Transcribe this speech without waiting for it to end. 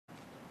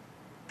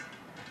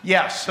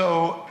Yeah,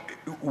 so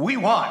we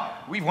won.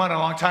 We won a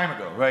long time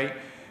ago, right?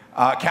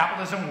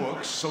 Capitalism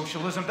works,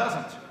 socialism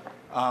doesn't.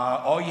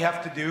 All you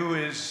have to do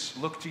is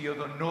look to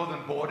the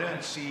northern border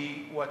and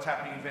see what's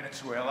happening in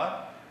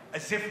Venezuela,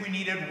 as if we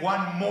needed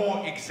one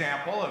more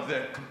example of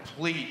the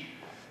complete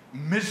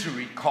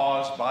misery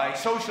caused by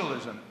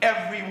socialism.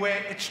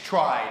 Everywhere it's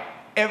tried,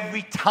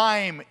 every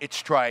time it's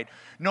tried,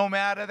 no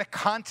matter the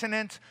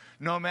continent,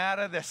 no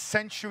matter the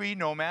century,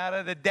 no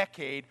matter the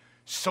decade,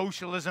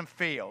 socialism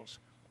fails.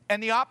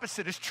 And the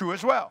opposite is true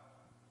as well.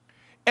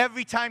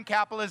 Every time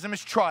capitalism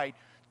is tried,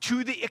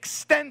 to the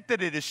extent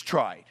that it is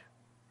tried,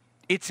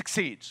 it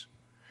succeeds.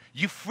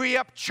 You free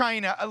up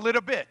China a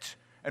little bit,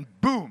 and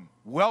boom,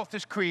 wealth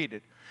is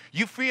created.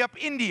 You free up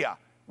India,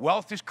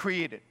 wealth is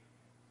created.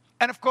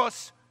 And of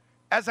course,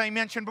 as I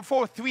mentioned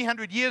before,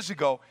 300 years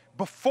ago,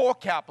 before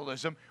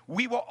capitalism,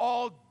 we were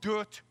all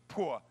dirt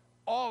poor.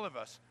 All of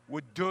us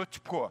were dirt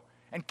poor.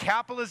 And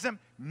capitalism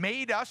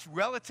made us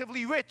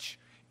relatively rich.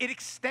 It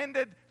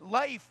extended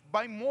life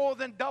by more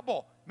than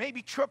double,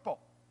 maybe triple.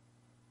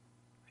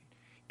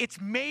 It's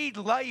made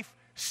life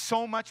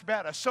so much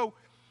better. So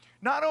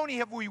not only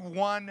have we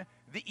won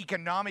the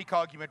economic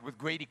argument with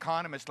great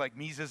economists like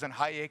Mises and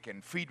Hayek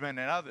and Friedman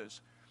and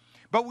others,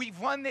 but we've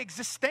won the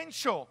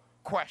existential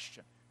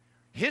question.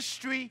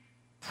 History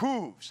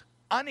proves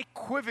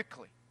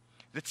unequivocally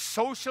that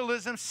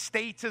socialism,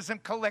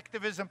 statism,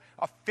 collectivism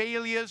are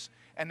failures,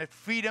 and that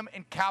freedom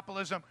and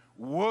capitalism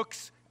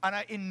works and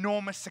are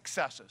enormous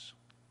successes.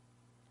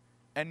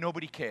 And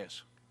nobody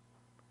cares.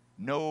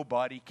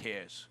 Nobody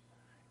cares.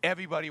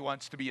 Everybody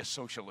wants to be a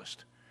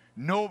socialist.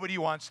 Nobody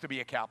wants to be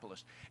a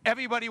capitalist.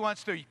 Everybody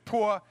wants to be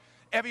poor.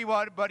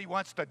 Everybody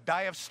wants to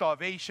die of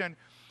starvation.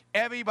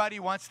 Everybody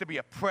wants to be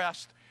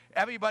oppressed.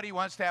 Everybody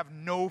wants to have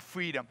no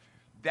freedom.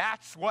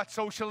 That's what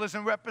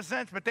socialism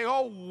represents, but they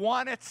all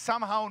want it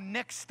somehow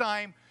next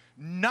time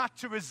not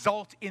to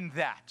result in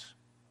that.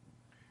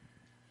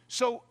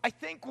 So I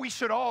think we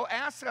should all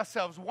ask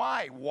ourselves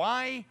why.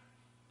 Why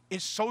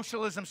is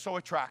socialism so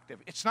attractive?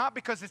 It's not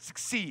because it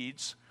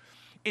succeeds.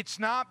 It's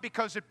not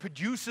because it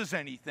produces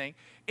anything.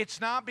 It's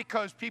not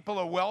because people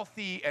are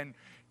wealthy and,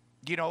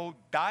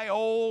 die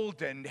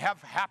old and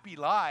have happy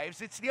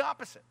lives. It's the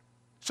opposite.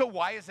 So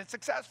why is it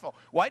successful?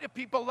 Why do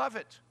people love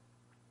it?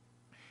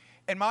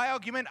 And my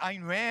argument,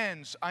 Ayn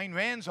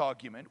Rand's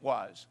argument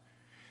was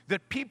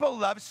that people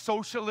love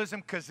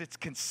socialism because it's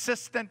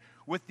consistent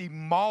with the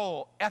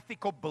moral,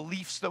 ethical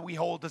beliefs that we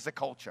hold as a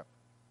culture.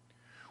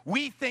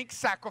 We think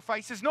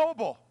sacrifice is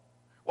noble.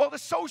 Well, the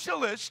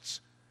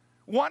socialists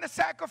want to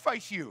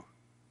sacrifice you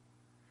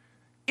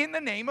in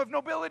the name of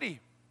nobility.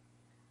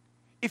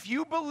 If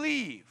you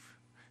believe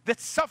that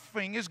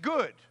suffering is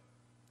good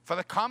for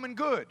the common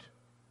good,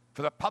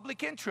 for the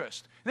public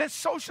interest, then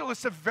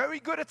socialists are very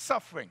good at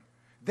suffering.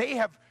 They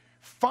have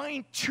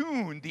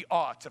fine-tuned the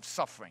art of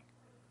suffering.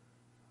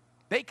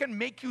 They can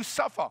make you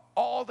suffer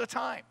all the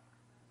time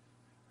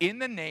in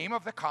the name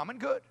of the common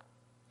good.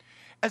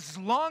 As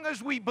long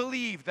as we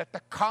believe that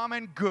the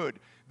common good,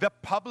 the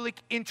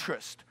public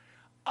interest,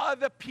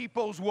 other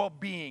people's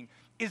well-being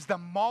is the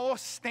moral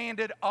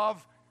standard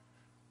of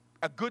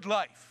a good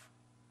life,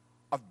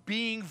 of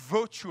being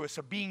virtuous,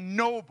 of being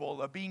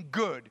noble, of being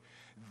good,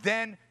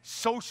 then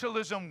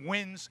socialism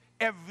wins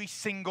every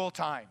single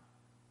time.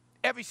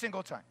 Every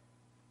single time.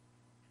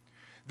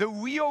 The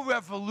real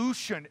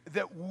revolution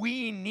that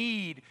we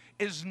need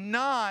is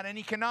not an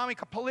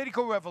economic or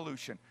political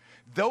revolution.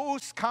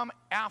 Those come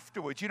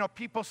afterwards.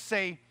 People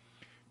say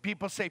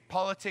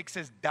politics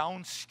is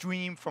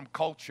downstream from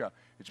culture.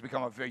 It's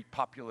become a very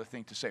popular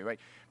thing to say, right?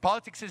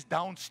 Politics is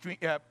downstream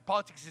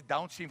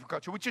from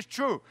culture, which is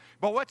true.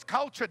 But what's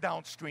culture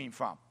downstream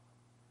from?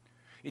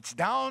 It's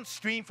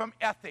downstream from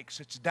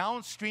ethics. It's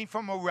downstream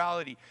from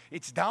morality.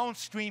 It's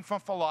downstream from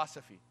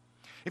philosophy.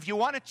 If you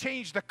want to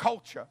change the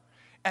culture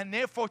and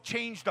therefore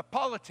change the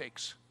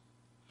politics,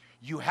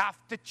 you have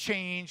to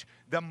change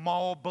the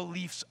moral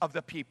beliefs of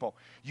the people.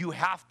 You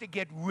have to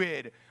get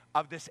rid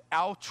of this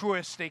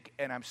altruistic,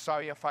 and I'm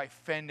sorry if I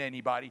offend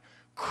anybody,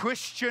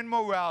 Christian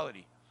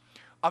morality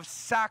of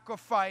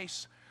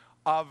sacrifice,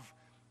 of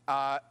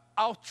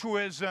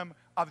altruism,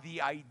 of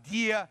the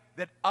idea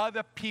that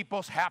other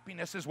people's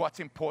happiness is what's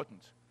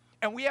important.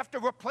 And we have to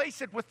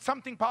replace it with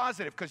something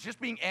positive, because just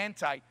being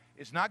anti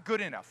is not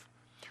good enough.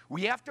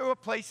 We have to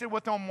replace it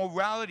with a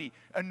morality,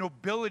 a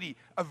nobility,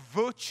 a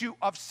virtue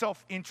of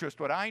self-interest,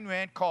 what Ayn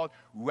Rand called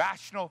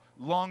rational,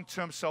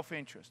 long-term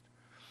self-interest.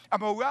 A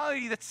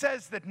morality that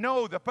says that,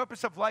 no, the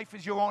purpose of life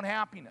is your own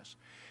happiness,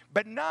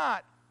 but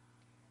not,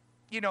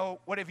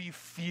 whatever you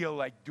feel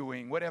like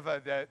doing,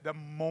 whatever the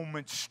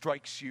moment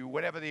strikes you,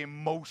 whatever the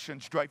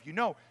emotions drive you.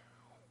 No,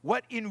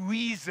 what in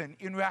reason,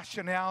 in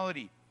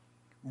rationality,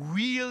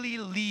 really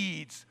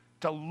leads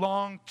to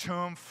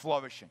long-term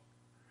flourishing.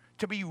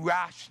 To be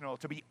rational,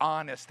 to be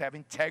honest, to have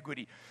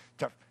integrity,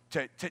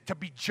 to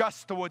be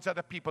just towards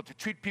other people, to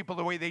treat people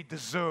the way they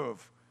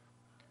deserve.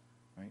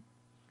 Right?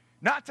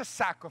 Not to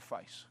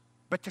sacrifice,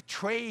 but to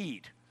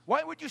trade.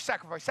 Why would you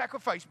sacrifice?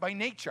 Sacrifice, by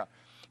nature,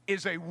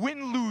 is a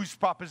win-lose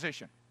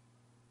proposition.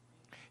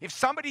 If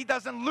somebody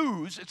doesn't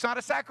lose, it's not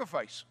a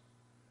sacrifice.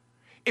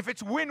 If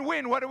it's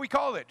win-win, what do we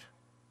call it?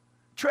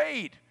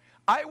 Trade.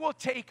 I will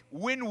take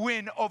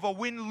win-win over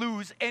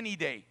win-lose any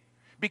day,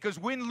 because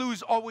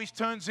win-lose always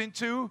turns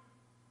into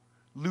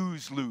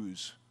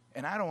lose-lose.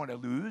 And I don't want to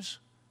lose.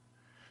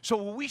 So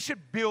what we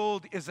should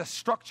build is a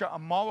structure, a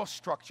moral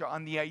structure,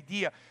 on the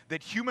idea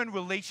that human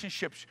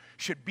relationships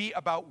should be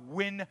about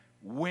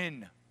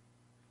win-win.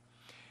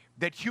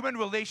 That human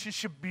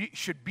relationships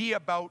should be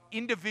about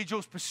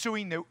individuals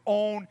pursuing their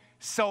own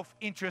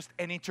self-interest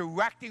and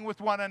interacting with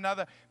one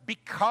another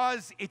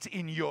because it's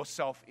in your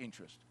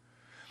self-interest.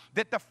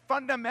 That the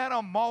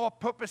fundamental moral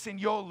purpose in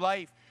your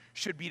life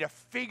should be to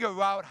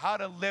figure out how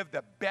to live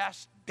the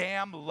best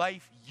damn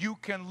life you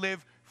can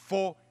live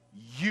for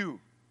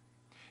you.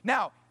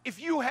 Now, if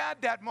you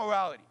had that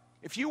morality,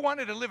 if you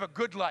wanted to live a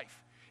good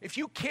life, if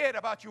you cared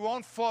about your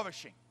own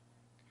flourishing,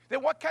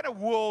 then what kind of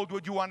world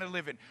would you want to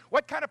live in?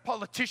 What kind of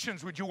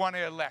politicians would you want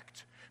to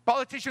elect?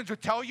 Politicians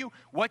would tell you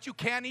what you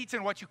can eat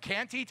and what you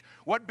can't eat,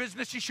 what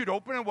business you should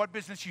open and what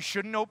business you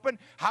shouldn't open,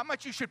 how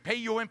much you should pay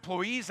your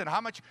employees and how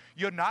much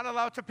you're not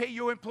allowed to pay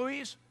your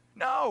employees?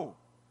 No.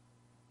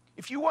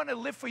 If you want to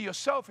live for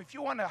yourself, if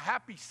you want a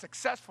happy,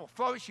 successful,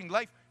 flourishing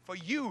life for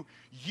you,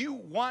 you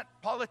want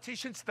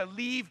politicians to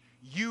leave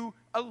you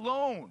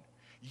alone.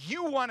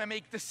 You want to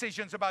make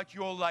decisions about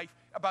your life,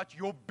 about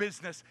your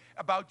business,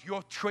 about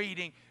your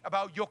trading,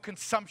 about your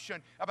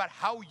consumption, about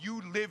how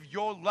you live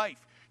your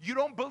life. You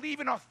don't believe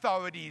in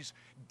authorities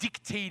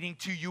dictating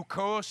to you,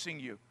 coercing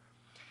you.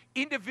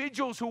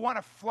 Individuals who want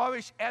to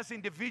flourish as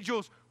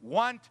individuals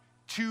want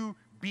to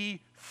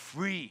be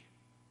free.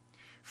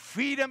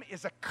 Freedom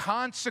is a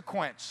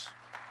consequence.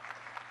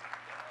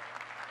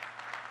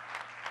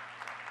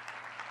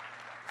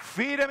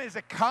 Freedom is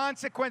a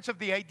consequence of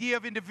the idea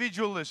of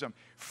individualism.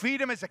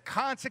 Freedom is a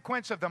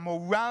consequence of the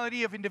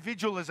morality of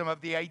individualism, of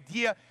the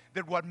idea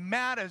that what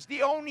matters,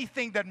 the only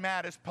thing that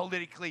matters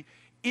politically,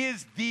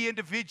 is the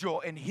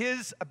individual and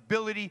his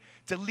ability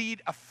to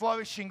lead a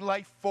flourishing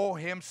life for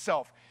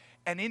himself.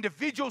 And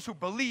individuals who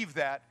believe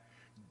that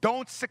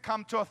don't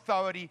succumb to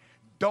authority,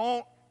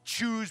 don't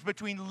choose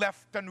between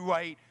left and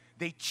right.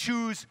 They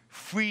choose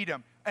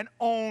freedom and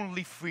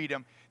only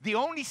freedom. The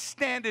only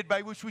standard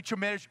by which we should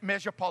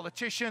measure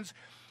politicians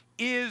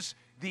is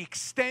the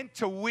extent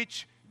to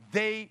which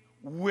they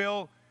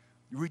will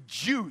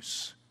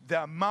reduce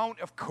the amount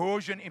of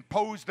coercion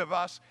imposed of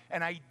us,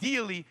 and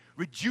ideally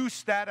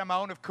reduce that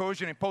amount of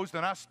coercion imposed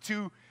on us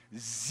to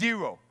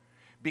zero.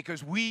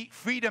 Because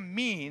freedom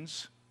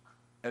means,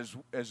 as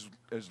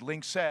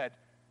Ling said,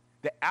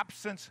 the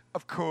absence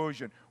of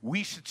coercion.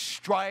 We should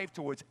strive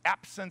towards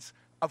absence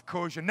of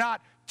coercion,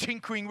 not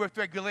tinkering with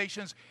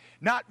regulations,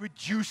 not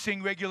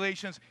reducing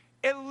regulations,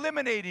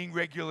 eliminating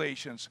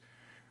regulations,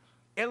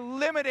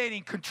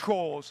 eliminating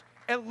controls,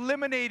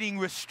 eliminating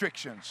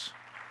restrictions.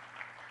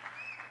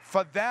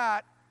 For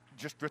that,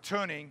 just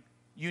returning,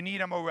 you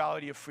need a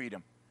morality of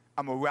freedom,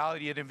 a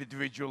morality of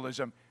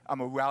individualism, a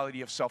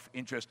morality of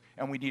self-interest,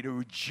 and we need to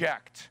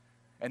reject.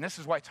 And this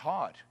is why it's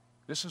hard.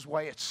 This is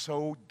why it's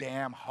so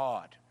damn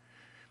hard.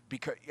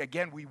 Because,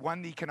 again, we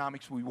won the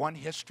economics, we won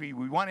history,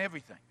 we won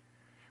everything.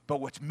 But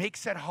what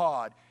makes it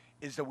hard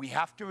is that we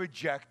have to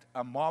reject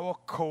a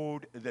moral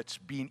code that's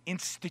been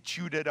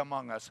instituted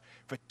among us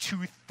for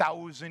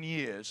 2,000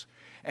 years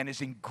and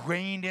is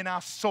ingrained in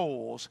our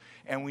souls,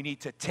 and we need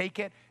to take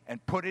it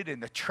and put it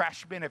in the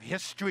trash bin of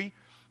history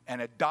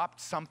and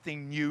adopt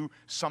something new,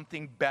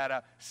 something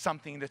better,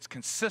 something that's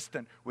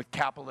consistent with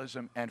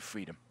capitalism and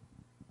freedom.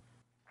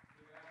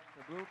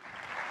 Yaron Brook.